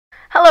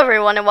Hello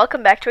everyone and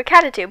welcome back to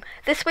Acadatube.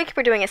 This week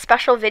we're doing a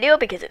special video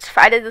because it's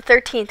Friday the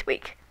 13th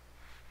week.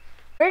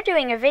 We're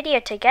doing a video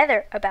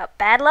together about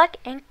bad luck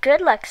and good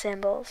luck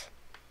symbols.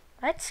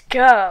 Let's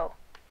go!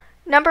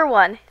 Number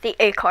 1, the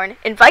acorn.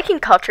 In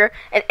Viking culture,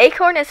 an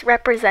acorn is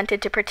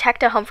represented to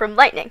protect a home from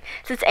lightning.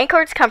 Since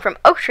acorns come from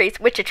oak trees,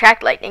 which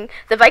attract lightning,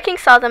 the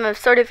Vikings saw them as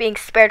sort of being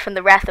spared from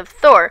the wrath of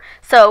Thor,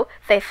 so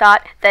they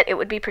thought that it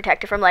would be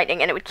protected from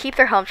lightning and it would keep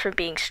their homes from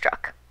being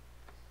struck.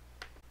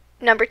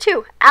 Number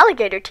 2,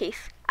 alligator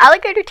teeth.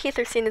 Alligator teeth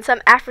are seen in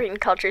some African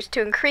cultures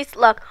to increase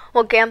luck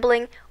while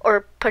gambling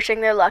or pushing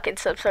their luck in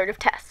some sort of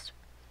test.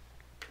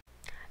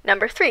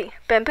 Number 3,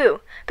 bamboo.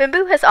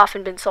 Bamboo has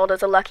often been sold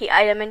as a lucky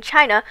item in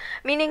China,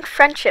 meaning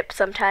friendship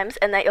sometimes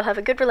and that you'll have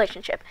a good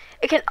relationship.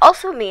 It can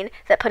also mean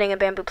that putting a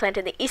bamboo plant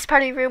in the east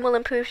part of your room will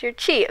improve your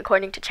qi,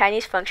 according to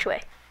Chinese feng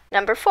shui.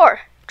 Number 4,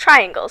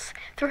 triangles.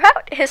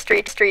 Throughout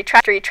history,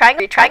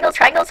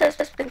 triangles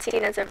has been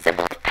seen as a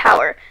symbol of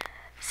power.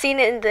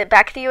 Seen in the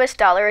back of the US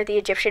dollar or the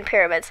Egyptian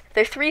pyramids,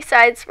 their three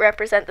sides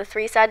represent the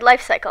three-side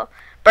life cycle: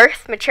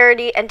 birth,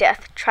 maturity, and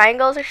death.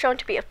 Triangles are shown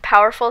to be a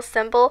powerful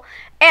symbol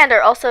and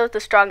are also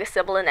the strongest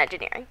symbol in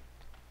engineering.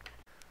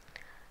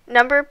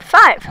 Number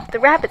 5, the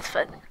rabbit's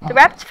foot. The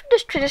rabbit's foot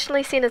is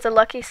traditionally seen as a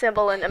lucky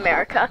symbol in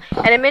America,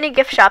 and in many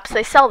gift shops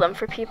they sell them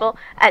for people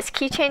as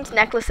keychains,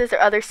 necklaces, or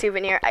other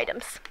souvenir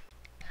items.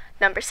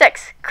 Number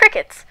 6,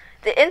 crickets.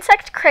 The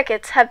insect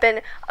crickets have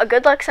been a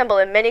good luck symbol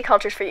in many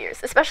cultures for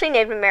years, especially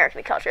Native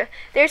American culture.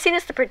 They are seen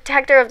as the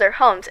protector of their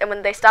homes, and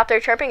when they stop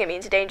their chirping, it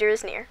means danger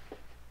is near.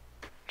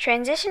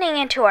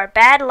 Transitioning into our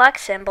bad luck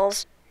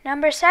symbols.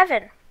 Number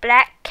 7,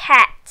 black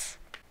cats.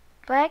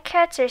 Black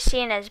cats are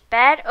seen as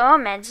bad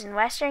omens in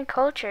Western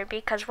culture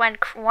because when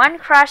one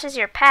crosses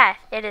your path,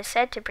 it is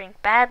said to bring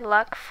bad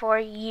luck for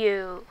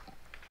you.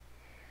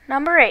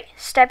 Number 8,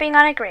 stepping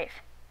on a grave.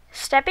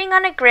 Stepping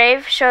on a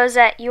grave shows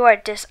that you are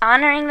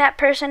dishonoring that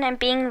person and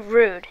being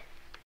rude.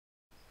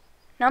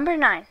 Number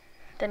 9,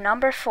 the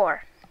number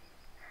 4.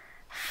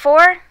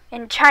 4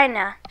 in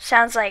China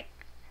sounds like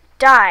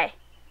die,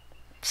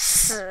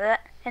 死,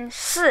 and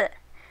死,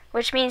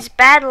 which means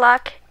bad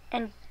luck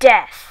and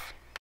death.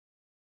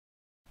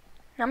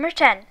 Number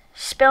 10,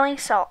 spilling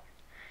salt.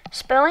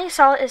 Spilling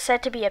salt is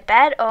said to be a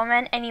bad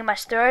omen and you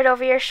must throw it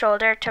over your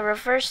shoulder to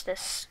reverse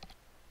this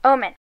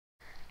omen.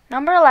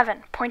 Number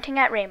 11, pointing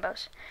at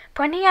rainbows.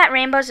 Pointing at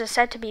rainbows is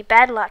said to be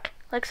bad luck.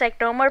 Looks like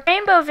no more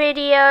rainbow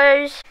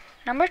videos.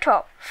 Number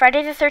 12,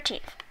 Friday the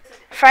 13th.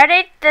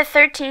 Friday the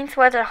 13th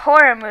was a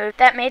horror movie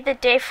that made the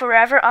day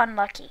forever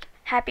unlucky.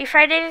 Happy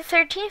Friday the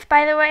 13th,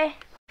 by the way.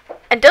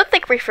 And don't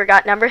think we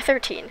forgot number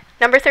 13.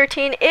 Number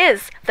 13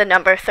 is the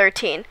number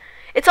 13.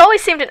 It's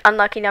always seemed an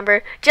unlucky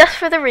number just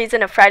for the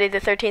reason of Friday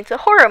the 13th, the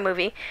horror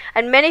movie,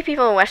 and many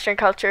people in Western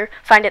culture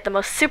find it the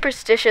most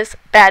superstitious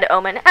bad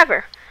omen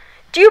ever.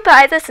 Do you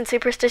buy this and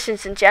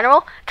superstitions in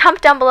general?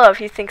 Comment down below if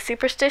you think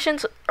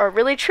superstitions are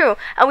really true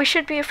and we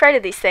should be afraid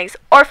of these things,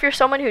 or if you're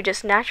someone who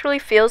just naturally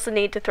feels the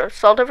need to throw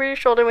salt over your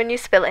shoulder when you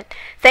spill it.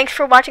 Thanks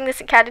for watching this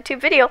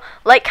Acadatube video.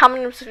 Like,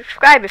 comment, and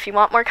subscribe if you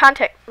want more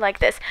content like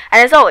this. And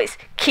as always,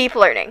 keep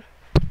learning.